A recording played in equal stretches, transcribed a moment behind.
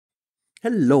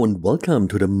Hello and welcome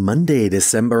to the Monday,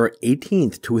 December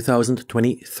 18th,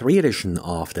 2023 edition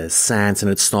of the SANS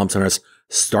and its Storm Center's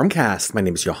Stormcast. My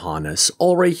name is Johannes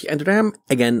Ulrich and today I'm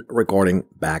again recording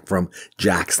back from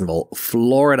Jacksonville,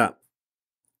 Florida.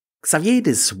 Xavier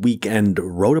this weekend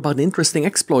wrote about an interesting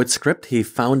exploit script he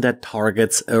found that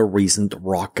targets a recent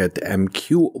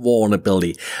RocketMQ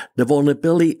vulnerability. The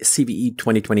vulnerability CVE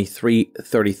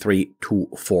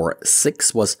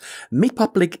 2023-33246 was made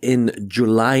public in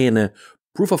July and a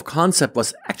proof of concept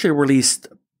was actually released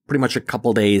pretty much a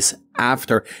couple days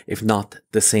after, if not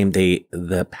the same day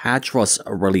the patch was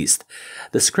released.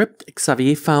 The script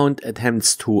Xavier found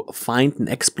attempts to find and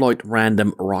exploit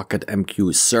random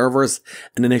RocketMQ servers.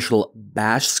 An initial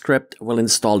bash script will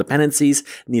install dependencies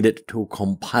needed to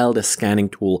compile the scanning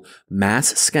tool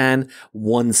MassScan.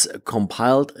 Once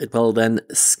compiled, it will then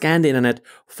scan the internet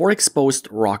for exposed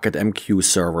RocketMQ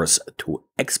servers to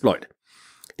exploit.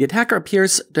 The attacker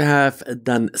appears to have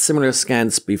done similar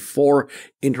scans before.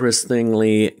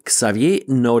 Interestingly, Xavier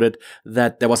noted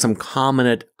that there was some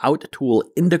commented out tool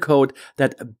in the code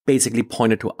that basically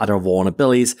pointed to other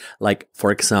vulnerabilities, like,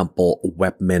 for example,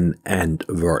 Webmin and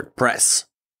WordPress.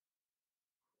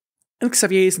 And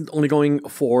Xavier isn't only going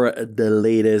for the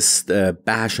latest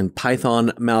Bash and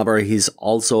Python malware, he's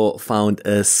also found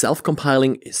a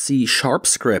self-compiling C#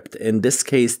 script. In this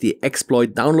case, the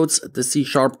exploit downloads the C#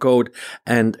 code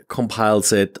and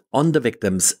compiles it on the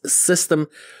victim's system.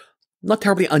 Not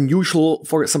terribly unusual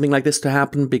for something like this to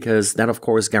happen, because that of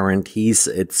course guarantees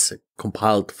it's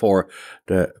compiled for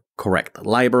the correct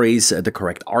libraries, the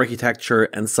correct architecture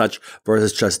and such,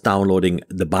 versus just downloading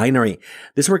the binary.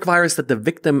 This requires that the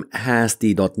victim has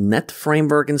the .NET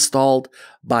framework installed,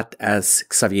 but as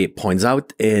Xavier points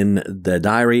out in the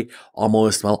diary,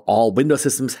 almost, all Windows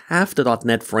systems have the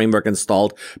 .NET framework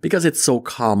installed because it's so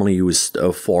commonly used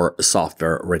for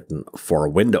software written for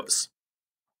Windows.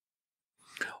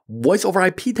 Voice over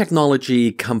IP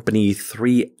technology company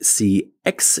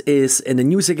 3CX is in the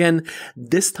news again,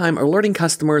 this time alerting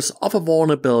customers of a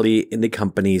vulnerability in the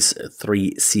company's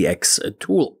 3CX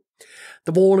tool.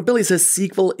 The vulnerability is a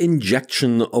SQL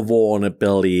Injection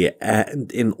Vulnerability,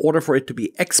 and in order for it to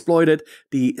be exploited,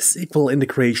 the SQL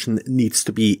integration needs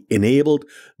to be enabled.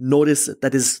 Notice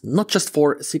that is not just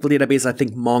for SQL database. I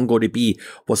think MongoDB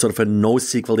was sort of a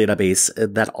NoSQL database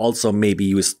that also may be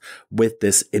used with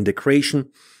this integration.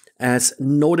 As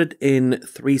noted in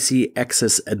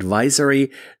 3CX's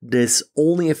advisory, this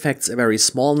only affects a very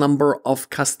small number of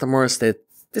customers. This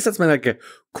is something like a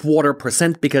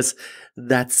 0.25%, because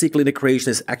that SQL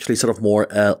integration is actually sort of more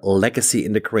a legacy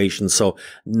integration, so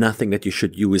nothing that you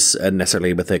should use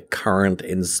necessarily with a current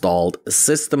installed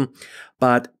system.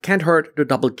 But can't hurt to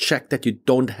double check that you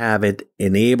don't have it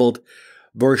enabled.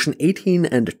 Version 18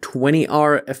 and 20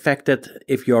 are affected.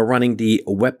 If you're running the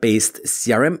web-based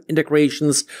CRM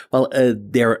integrations,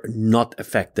 they're not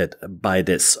affected by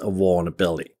this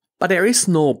vulnerability. But there is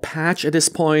no patch at this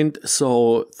point,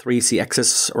 so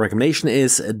 3CX's recommendation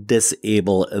is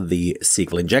disable the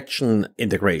SQL injection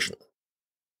integration.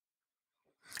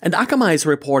 And Akamai is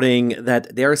reporting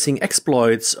that they're seeing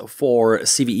exploits for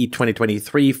CVE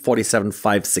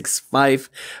 2023-47565,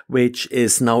 which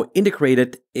is now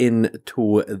integrated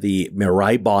into the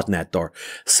Mirai botnet or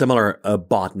similar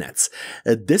botnets.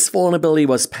 This vulnerability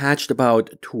was patched about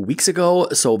 2 weeks ago,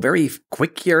 so very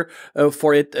quick here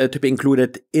for it to be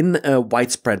included in a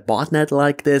widespread botnet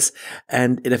like this,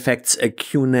 and it affects a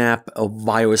QNAP,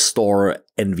 Viostor,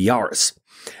 and VRs.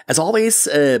 As always,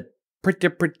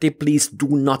 pretty please do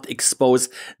not expose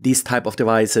these type of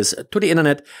devices to the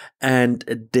internet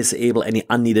and disable any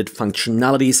unneeded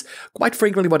functionalities. Quite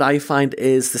frequently what I find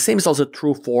is the same is also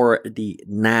true for the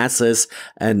NASes,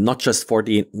 and not just for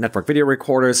the network video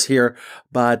recorders here,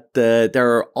 but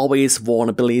there are always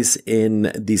vulnerabilities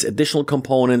in these additional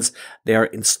components. They are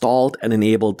installed and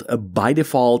enabled by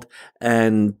default,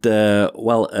 and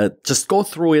just go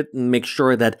through it and make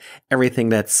sure that everything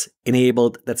that's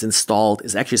enabled, that's installed,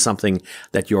 is actually something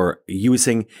that you're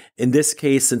using. In this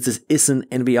case, since this is an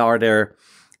NVR there,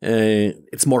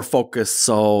 it's more focused,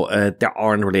 so there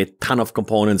aren't really a ton of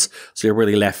components, so you're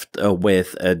really left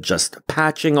with just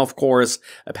patching, of course.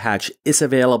 A patch is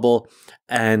available,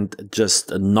 and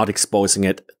just not exposing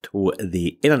it to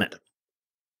the internet.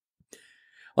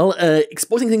 Well,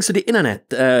 exposing things to the internet,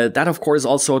 that of course is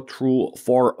also true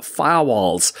for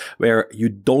firewalls, where you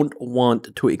don't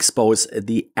want to expose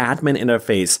the admin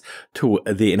interface to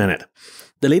the internet.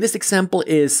 The latest example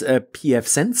is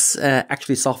PFSense,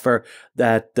 actually software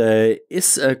that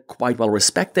is quite well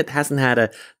respected, hasn't had a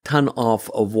ton of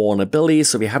vulnerabilities,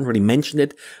 so we haven't really mentioned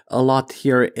it a lot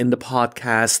here in the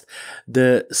podcast.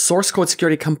 The source code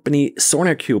security company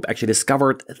SonarQube actually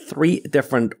discovered 3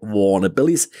 different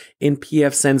vulnerabilities in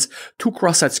PFSense, 2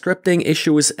 cross-site scripting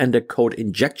issues and a code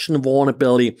injection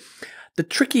vulnerability. The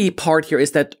tricky part here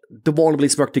is that the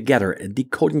vulnerabilities work together. The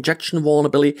code injection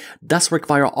vulnerability does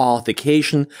require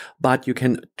authentication, but you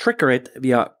can trigger it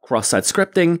via cross-site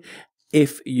scripting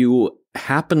if you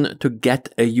happen to get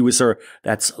a user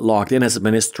that's logged in as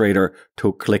administrator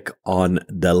to click on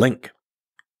the link.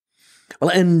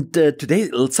 Well, and today,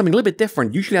 something a little bit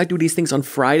different. Usually I do these things on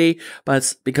Friday,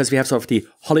 but because we have sort of the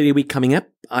holiday week coming up,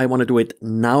 I want to do it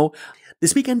now.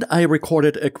 This weekend, I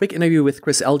recorded a quick interview with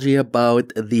Chris Alge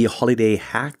about the Holiday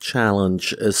Hack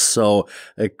Challenge. So,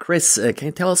 Chris, can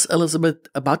you tell us a little bit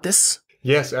about this?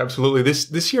 Yes, absolutely.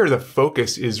 This year, the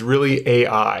focus is really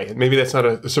AI. Maybe that's not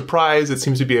a surprise. It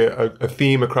seems to be a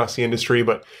theme across the industry,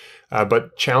 but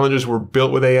challenges were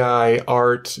built with AI,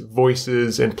 art,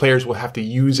 voices, and players will have to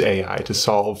use AI to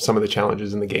solve some of the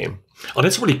challenges in the game. Oh,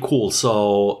 that's really cool.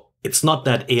 So it's not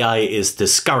that AI is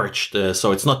discouraged.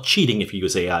 So it's not cheating if you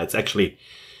use AI. It's actually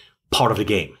part of the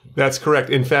game. That's correct.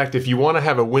 In fact, if you want to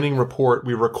have a winning report,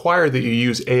 we require that you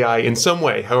use AI in some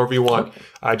way, however you want.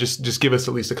 Okay. Just give us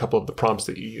at least a couple of the prompts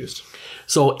that you used.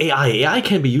 So AI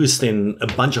can be used in a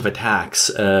bunch of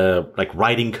attacks, like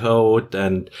writing code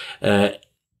and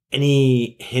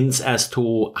any hints as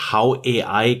to how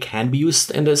AI can be used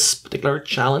in this particular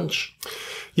challenge?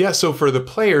 Yeah, so for the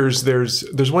players,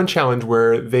 there's one challenge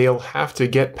where they'll have to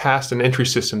get past an entry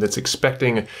system that's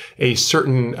expecting a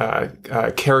certain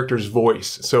character's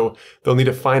voice. So they'll need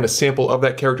to find a sample of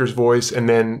that character's voice and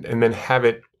then have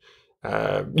it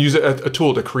use a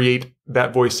tool to create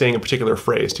that voice saying a particular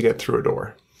phrase to get through a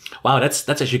door. Wow, that's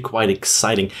actually quite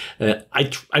exciting.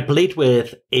 I played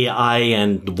with AI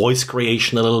and voice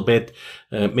creation a little bit.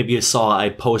 Maybe you saw I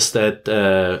posted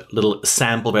a little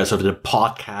sample where I sort of did a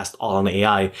podcast all on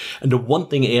AI. And the one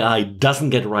thing AI doesn't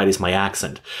get right is my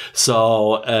accent.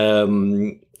 So,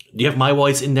 do you have my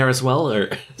voice in there as well? Or?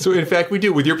 So in fact, we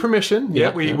do. With your permission,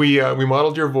 we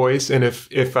modeled your voice. And if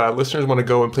listeners want to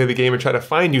go and play the game and try to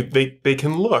find you, they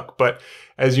can look. But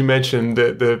as you mentioned,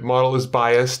 the model is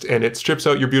biased and it strips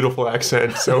out your beautiful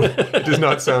accent, so it does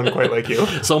not sound quite like you.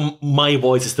 So my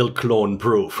voice is still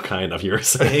clone-proof, kind of, you're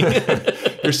saying?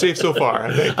 You're safe so far,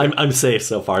 I think. I'm safe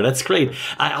so far. That's great.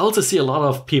 I also see a lot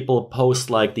of people post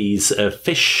like these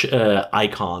fish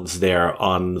icons there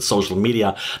on social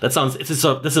media. That's a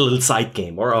little side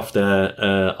game or of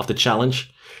the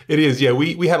challenge. It is, yeah.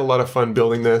 We had a lot of fun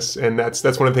building this, and that's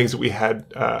one of the things that we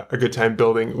had a good time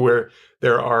building, where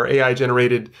there are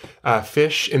AI-generated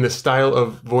fish in the style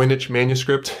of Voynich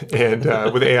manuscript and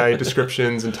with AI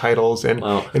descriptions and titles, and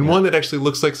one that actually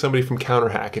looks like somebody from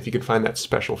Counterhack, if you could find that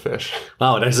special fish.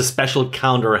 Wow, there's a special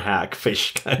Counterhack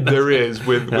fish. Kind of. There is,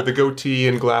 with the goatee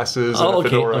and glasses and a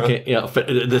fedora. Okay, yeah.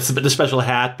 The special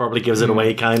hat probably gives it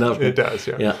away, kind of. It does,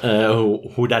 yeah. Yeah,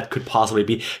 who that could possibly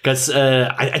be. Because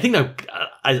I think that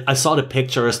I saw the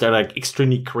pictures. They're like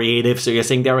extremely creative. So you're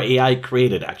saying they're AI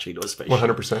created, actually, those fish?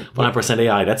 100%. 100%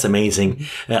 AI. That's amazing.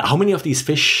 How many of these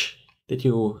fish did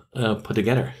you put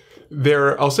together?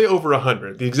 I'll say over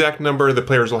 100. The exact number the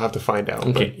players will have to find out.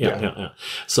 Okay, yeah.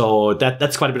 So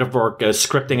that's quite a bit of work.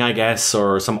 Scripting, I guess,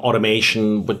 or some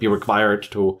automation would be required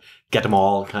to get them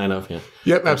all, kind of. Yeah.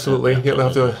 Yep, absolutely. You'll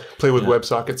have to play with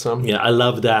WebSocket some. Yeah, I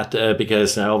love that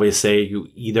because I always say you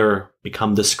either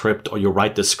become the script or you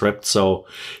write the script. So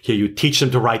here you teach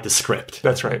them to write the script.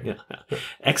 That's right. Yeah.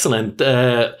 Excellent.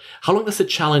 How long does the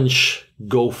challenge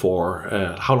go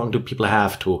for? How long do people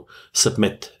have to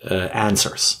submit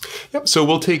answers? Yep. So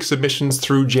we'll take submissions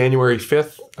through January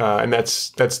 5th, and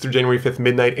that's through January 5th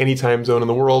midnight, any time zone in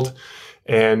the world.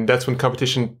 And that's when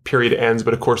competition period ends.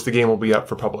 But of course, the game will be up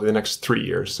for probably the next 3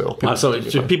 years. So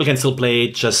people can still play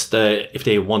just if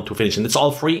they want to finish. And it's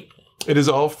all free? It is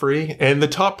all free. And the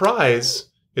top prize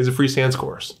is a free SANS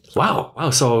course. So.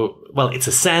 Wow. So, it's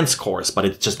a SANS course, but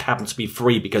it just happens to be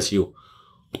free because you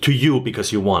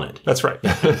want it. That's right.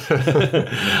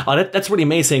 That's really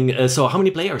amazing. So how many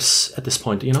players at this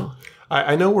point, do you know?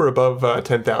 I know we're above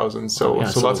 10,000, so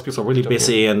lots of people. So really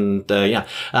busy, and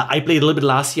I played a little bit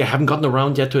last year. I haven't gotten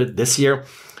around yet to it this year,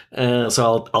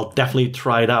 so I'll definitely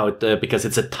try it out because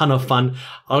it's a ton of fun.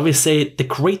 I always say the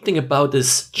great thing about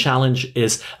this challenge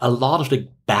is a lot of the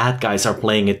bad guys are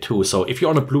playing it too. So if you're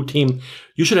on a blue team,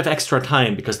 you should have extra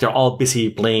time because they're all busy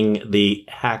playing the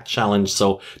hack challenge.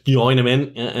 So join them in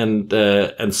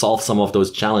and solve some of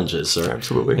those challenges.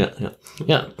 Absolutely.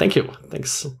 Yeah. Thank you.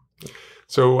 Thanks.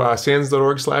 So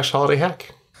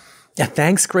sans.org/holidayhack. Yeah,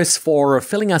 thanks, Chris, for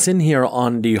filling us in here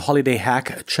on the Holiday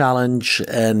Hack Challenge,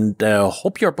 and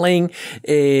hope you're playing.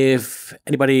 If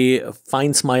anybody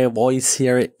finds my voice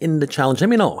here in the challenge, let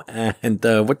me know, and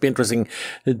would be interesting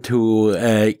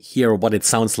to hear what it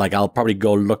sounds like. I'll probably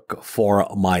go look for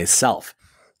myself.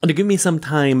 And to give me some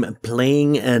time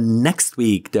playing next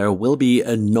week, there will be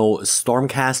no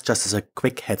Stormcast, just as a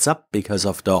quick heads up because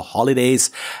of the holidays.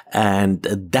 And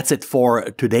that's it for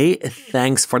today.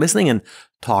 Thanks for listening and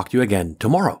talk to you again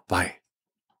tomorrow. Bye.